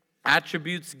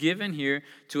attributes given here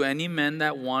to any men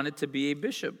that wanted to be a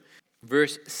bishop.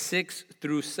 Verse 6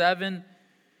 through 7,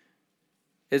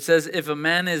 it says, if a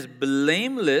man is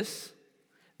blameless,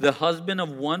 the husband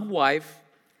of one wife,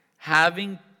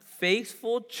 having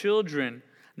faithful children,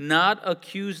 not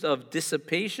accused of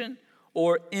dissipation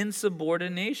or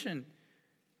insubordination.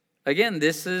 Again,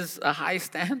 this is a high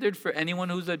standard for anyone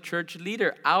who's a church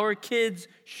leader. Our kids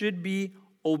should be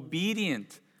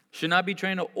obedient, should not be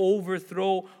trying to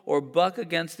overthrow or buck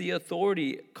against the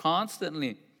authority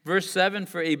constantly. Verse 7,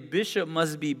 for a bishop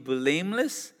must be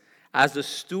blameless as a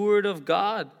steward of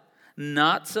God,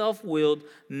 not self-willed,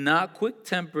 not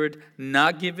quick-tempered,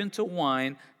 not given to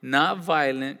wine, not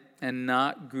violent, and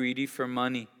not greedy for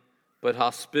money, but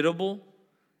hospitable,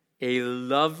 a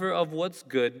lover of what's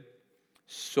good,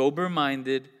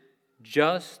 sober-minded,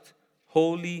 just,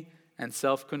 holy, and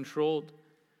self-controlled.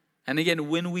 And again,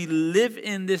 when we live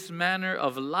in this manner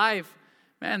of life,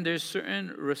 man, there's certain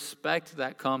respect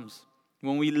that comes.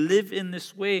 When we live in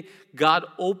this way, God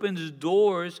opens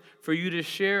doors for you to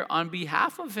share on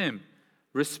behalf of Him.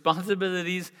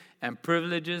 Responsibilities and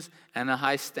privileges and a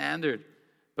high standard.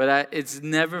 But it's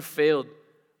never failed.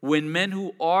 When men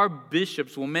who are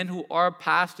bishops, when men who are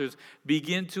pastors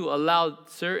begin to allow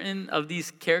certain of these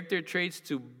character traits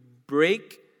to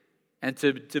break and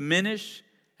to diminish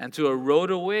and to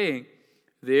erode away,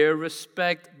 their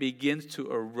respect begins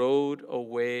to erode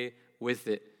away with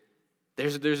it.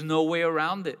 There's no way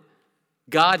around it.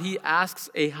 God, He asks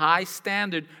a high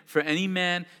standard for any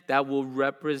man that will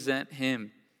represent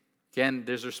Him. Again,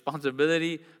 there's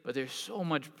responsibility, but there's so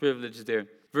much privilege there.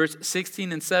 Verse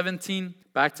 16 and 17,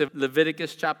 back to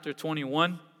Leviticus chapter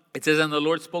 21. It says, and the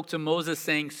Lord spoke to Moses,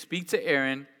 saying, speak to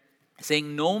Aaron,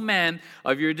 saying, no man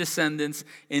of your descendants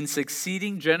in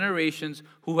succeeding generations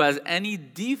who has any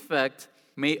defect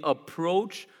may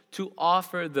approach to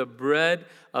offer the bread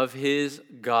of his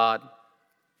God.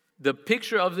 The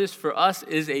picture of this for us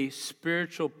is a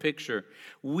spiritual picture.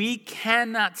 We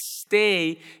cannot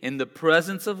stay in the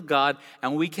presence of God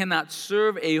and we cannot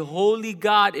serve a holy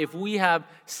God if we have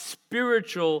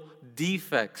spiritual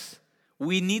defects.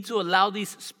 We need to allow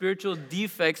these spiritual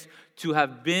defects to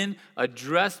have been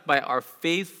addressed by our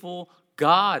faithful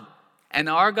God. And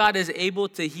our God is able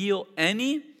to heal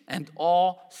any and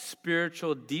all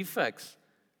spiritual defects.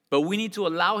 But we need to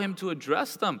allow him to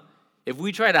address them. If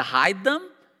we try to hide them,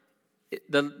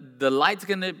 the light's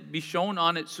going to be shown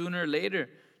on it sooner or later,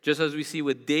 just as we see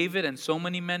with David and so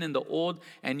many men in the Old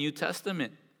and New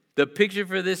Testament. The picture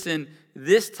for this in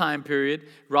this time period,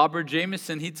 Robert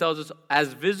Jameson, he tells us,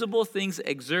 as visible things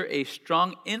exert a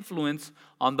strong influence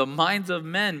on the minds of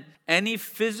men, any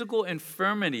physical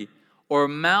infirmity or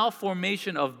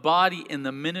malformation of body in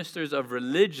the ministers of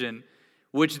religion,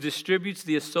 which distributes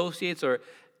the associates or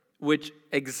which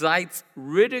excites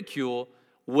ridicule,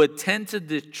 would tend to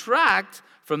detract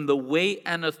from the weight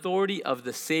and authority of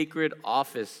the sacred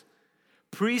office.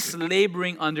 Priests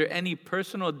laboring under any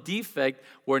personal defect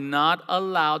were not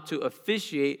allowed to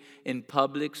officiate in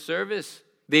public service.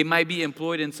 They might be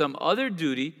employed in some other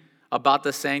duty about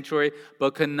the sanctuary,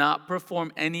 but could not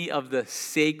perform any of the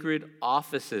sacred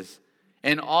offices.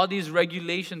 And all these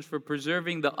regulations for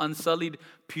preserving the unsullied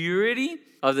purity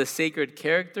of the sacred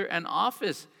character and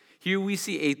office. Here we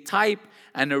see a type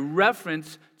and a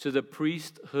reference to the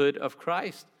priesthood of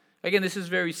Christ. Again, this is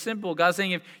very simple. God's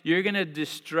saying if you're going to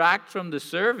distract from the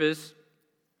service,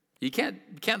 you can't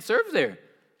serve there.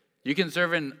 You can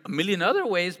serve in a million other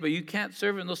ways, but you can't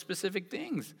serve in those specific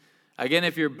things. Again,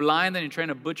 if you're blind and you're trying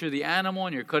to butcher the animal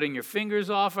and you're cutting your fingers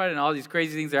off, right, and all these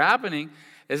crazy things are happening,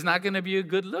 it's not going to be a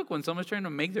good look when someone's trying to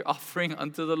make their offering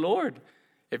unto the Lord.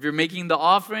 If you're making the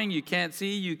offering, you can't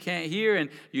see, you can't hear, and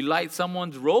you light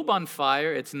someone's robe on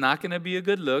fire, it's not going to be a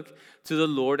good look to the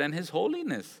Lord and his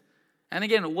holiness. And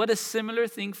again, what a similar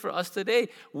thing for us today.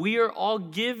 We are all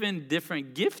given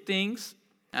different giftings,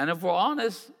 and if we're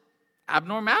honest,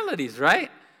 abnormalities,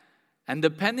 right? And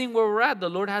depending where we're at, the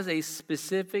Lord has a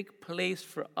specific place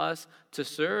for us to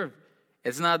serve.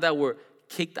 It's not that we're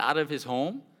kicked out of his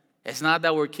home. It's not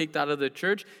that we're kicked out of the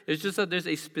church. It's just that there's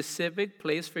a specific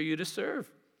place for you to serve.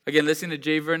 Again, listening to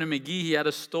J. Vernon McGee, he had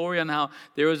a story on how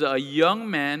there was a young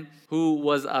man who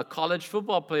was a college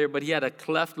football player, but he had a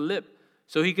cleft lip.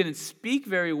 So he couldn't speak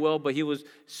very well, but he was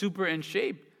super in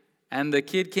shape. And the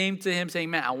kid came to him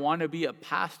saying, man, I want to be a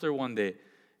pastor one day.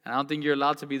 And I don't think you're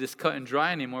allowed to be this cut and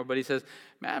dry anymore. But he says,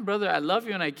 man, brother, I love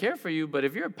you and I care for you. But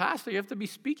if you're a pastor, you have to be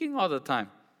speaking all the time.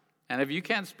 And if you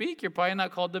can't speak, you're probably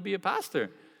not called to be a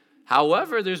pastor.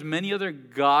 However, there's many other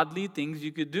godly things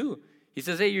you could do. He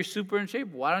says, hey, you're super in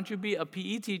shape. Why don't you be a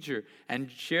PE teacher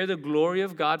and share the glory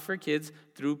of God for kids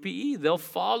through PE? They'll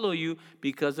follow you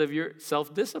because of your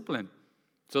self-discipline.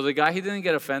 So the guy, he didn't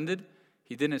get offended.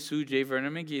 He didn't sue J.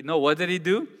 Vernon McGee. No, what did he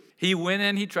do? He went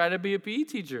and he tried to be a PE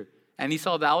teacher. And he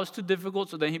saw that was too difficult,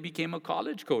 so then he became a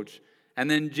college coach. And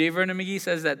then J. Vernon McGee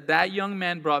says that young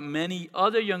man brought many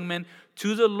other young men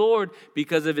to the Lord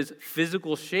because of his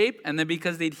physical shape, and then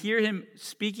because they'd hear him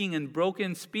speaking in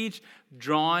broken speech,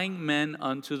 drawing men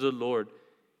unto the Lord.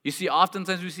 You see,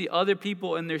 oftentimes we see other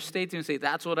people in their state and say,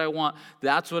 that's what I want,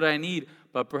 that's what I need,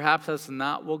 but perhaps that's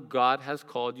not what God has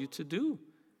called you to do.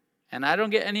 And I don't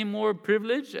get any more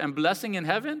privilege and blessing in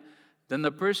heaven than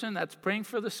the person that's praying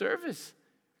for the service.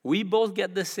 We both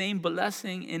get the same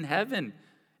blessing in heaven.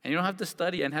 And you don't have to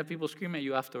study and have people scream at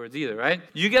you afterwards either, right?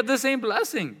 You get the same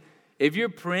blessing. If you're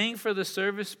praying for the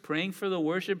service, praying for the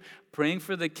worship, praying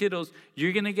for the kiddos,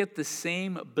 you're going to get the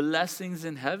same blessings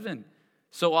in heaven.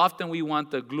 So often we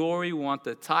want the glory, we want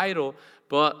the title,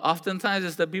 but oftentimes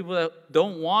it's the people that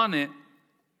don't want it,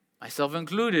 myself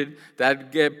included,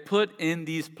 that get put in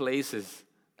these places.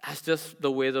 That's just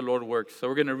the way the Lord works. So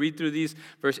we're going to read through these,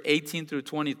 verse 18 through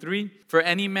 23. For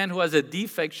any man who has a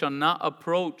defect shall not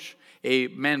approach a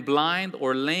man blind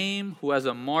or lame, who has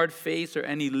a marred face or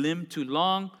any limb too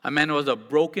long, a man who has a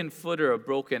broken foot or a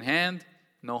broken hand,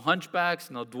 no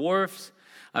hunchbacks, no dwarfs,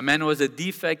 a man who has a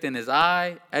defect in his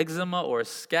eye, eczema or a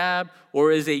scab,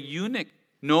 or is a eunuch.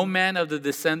 No man of the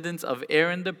descendants of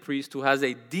Aaron the priest who has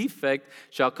a defect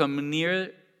shall come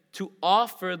near to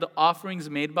offer the offerings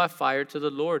made by fire to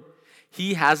the Lord.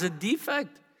 He has a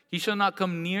defect. He shall not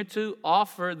come near to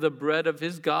offer the bread of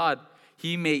his God.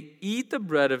 He may eat the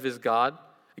bread of his God.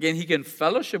 Again, he can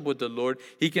fellowship with the Lord.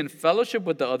 He can fellowship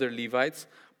with the other Levites,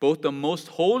 both the most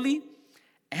holy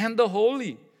and the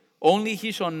holy. Only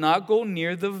he shall not go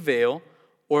near the veil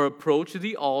or approach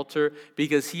the altar,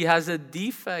 because he has a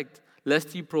defect,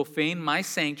 lest he profane my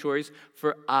sanctuaries,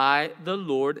 for I, the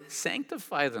Lord,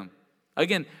 sanctify them.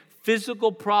 Again,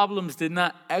 physical problems did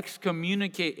not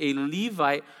excommunicate a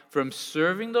Levite from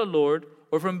serving the Lord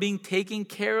or from being taken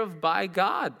care of by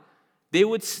God. They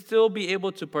would still be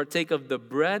able to partake of the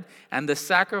bread and the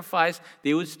sacrifice.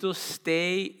 They would still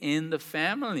stay in the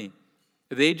family.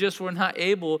 They just were not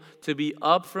able to be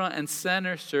up front and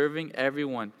center serving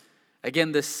everyone.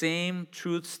 Again, the same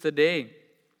truths today.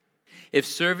 If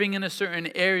serving in a certain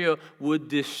area would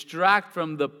distract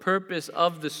from the purpose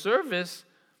of the service,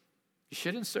 you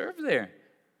shouldn't serve there.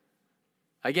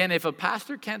 Again, if a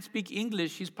pastor can't speak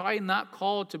English, he's probably not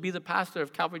called to be the pastor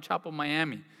of Calvary Chapel,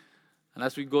 Miami.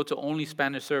 Unless we go to only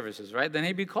Spanish services, right? Then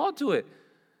he'd be called to it.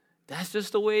 That's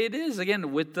just the way it is.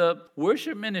 Again, with the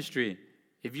worship ministry,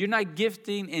 if you're not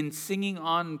gifting in singing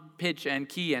on pitch and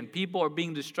key, and people are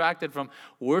being distracted from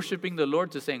worshiping the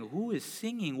Lord to saying, who is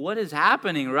singing? What is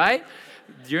happening, right?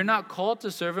 You're not called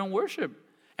to serve and worship.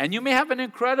 And you may have an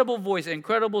incredible voice,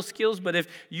 incredible skills, but if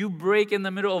you break in the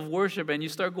middle of worship and you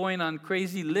start going on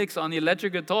crazy licks on the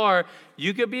electric guitar,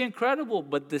 you could be incredible,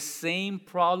 but the same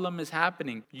problem is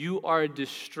happening. You are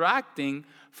distracting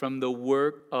from the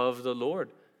work of the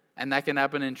Lord. And that can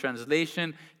happen in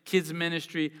translation, kids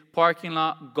ministry, parking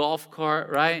lot, golf cart,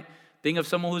 right? Think of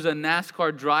someone who's a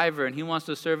NASCAR driver and he wants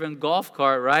to serve in golf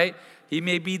cart, right? He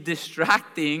may be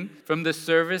distracting from the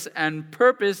service and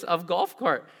purpose of golf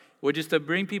cart, which is to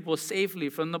bring people safely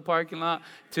from the parking lot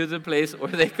to the place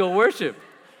where they go worship.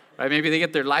 Right? Maybe they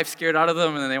get their life scared out of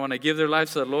them and then they want to give their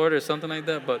lives to the Lord or something like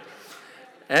that. But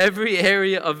every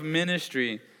area of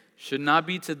ministry should not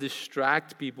be to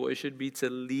distract people. It should be to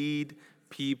lead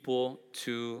people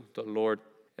to the Lord.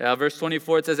 Verse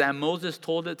 24, it says, and Moses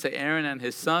told it to Aaron and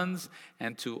his sons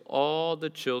and to all the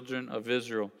children of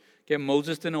Israel. Again,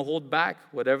 Moses didn't hold back.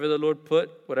 Whatever the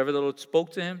Lord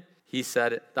spoke to him, he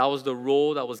said it. That was the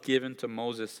role that was given to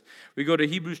Moses. We go to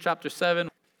Hebrews chapter 7.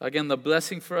 Again, the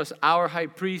blessing for us, our high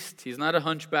priest, he's not a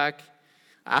hunchback.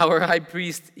 Our high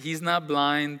priest, he's not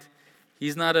blind.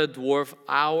 He's not a dwarf.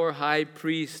 Our high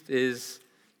priest is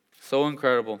so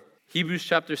incredible. Hebrews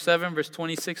chapter 7, verse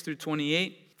 26 through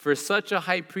 28. For such a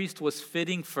high priest was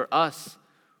fitting for us,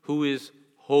 who is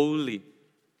holy,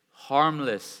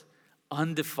 harmless,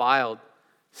 undefiled,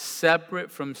 separate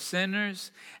from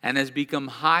sinners, and has become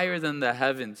higher than the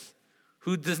heavens,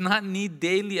 who does not need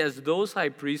daily as those high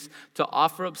priests to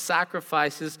offer up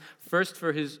sacrifices first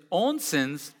for his own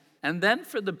sins and then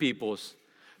for the people's.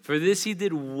 For this he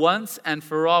did once and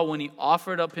for all when he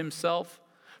offered up himself.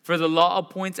 For the law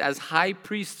appoints as high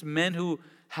priests men who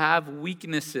have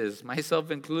weaknesses, myself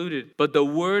included. But the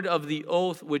word of the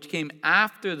oath which came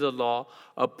after the law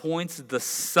appoints the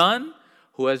Son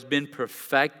who has been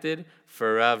perfected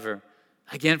forever.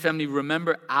 Again, family,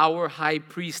 remember our high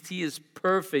priest. He is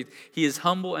perfect. He is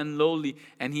humble and lowly,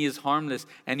 and he is harmless.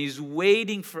 And he's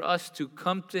waiting for us to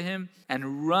come to him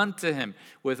and run to him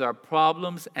with our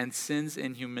problems and sins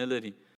in humility.